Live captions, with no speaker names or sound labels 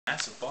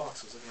Massive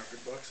box. I was looking at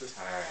big boxes.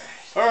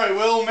 Alright,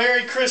 Will,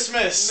 Merry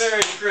Christmas!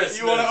 Merry Christmas!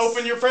 You want to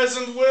open your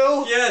present,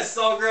 Will? Yes,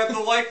 I'll grab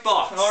the white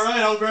box. Alright,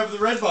 I'll grab the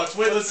red box.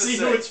 Wait, let's see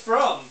who it's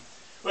from.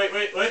 Wait.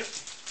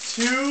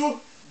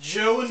 To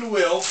Joe and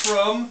Will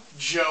from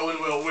Joe and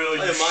Will. Will,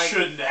 you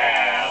shouldn't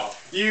have.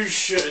 You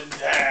shouldn't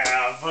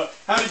have.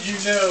 How did you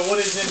know? What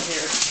is in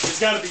here? There's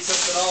got to be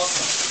something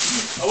awesome.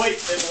 Oh wait,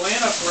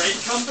 Atlanta Bread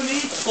Company?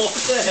 What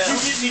the hell?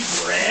 Did you get me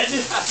bread?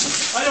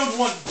 I don't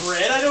want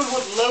bread. I don't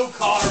want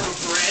low-carb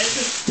bread.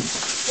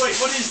 Wait,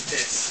 what is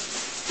this?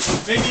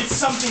 Maybe it's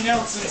something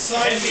else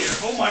inside here.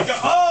 Oh my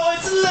god. Oh,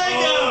 it's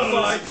Legos! Oh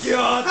my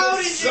god. How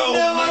did you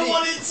know I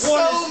wanted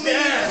so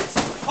many?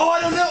 Oh, I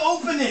don't know.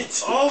 Open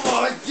it. Oh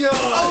my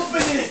god.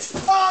 Open it.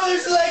 Oh,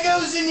 there's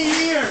Legos in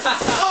here.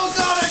 Oh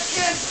god, I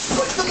can't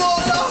put them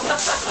all up.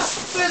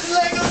 There's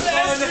Legos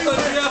everywhere.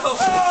 Oh no.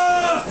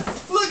 Oh,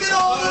 look at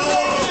all the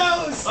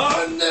Legos.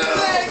 Oh no.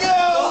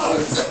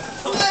 Legos.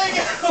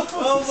 Legos.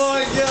 Oh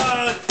my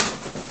god.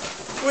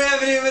 We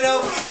haven't even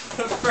opened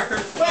the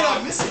first. Wait,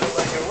 I'm missing a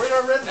Lego. Where'd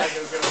our red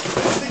Lego go? I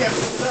think I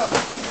picked it up.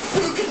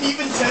 Who can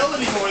even tell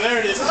anymore? There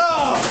it is.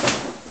 Oh!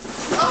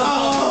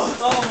 Oh!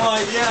 Oh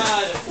my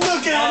god!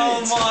 Look at it!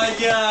 Oh my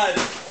god!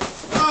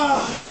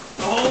 Oh!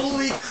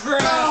 Holy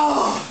crap!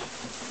 Oh!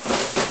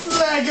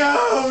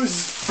 Legos!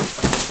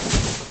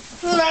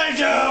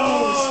 Legos!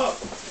 Oh.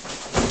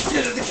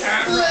 Get at the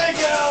camera!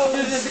 Legos!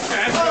 Get at the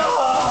camera!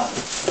 Oh!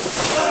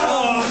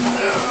 Oh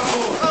no!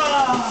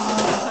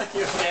 Oh!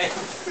 You okay?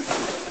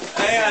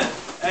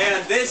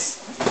 And this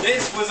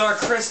was our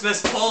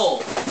Christmas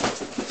poll.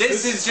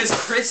 This is just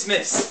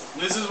Christmas.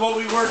 This is what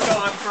we worked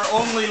on for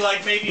only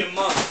like maybe a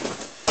month.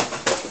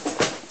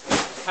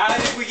 How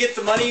did we get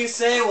the money, you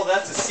say? Well,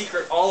 that's a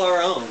secret all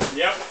our own.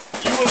 Yep.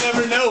 You will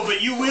never know,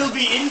 but you will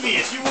be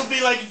envious. You will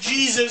be like,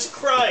 Jesus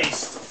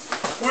Christ.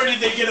 Where did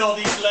they get all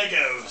these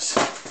Legos?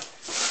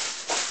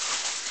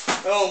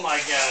 Oh my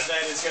god,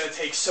 that is going to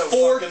take so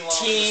fucking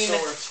long to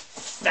sort.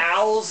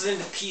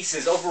 14,000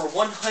 pieces, over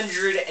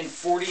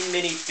 140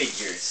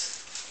 minifigures.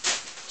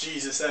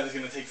 Jesus, that is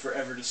going to take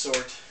forever to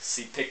sort.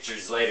 See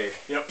pictures later.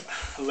 Yep,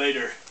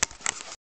 later.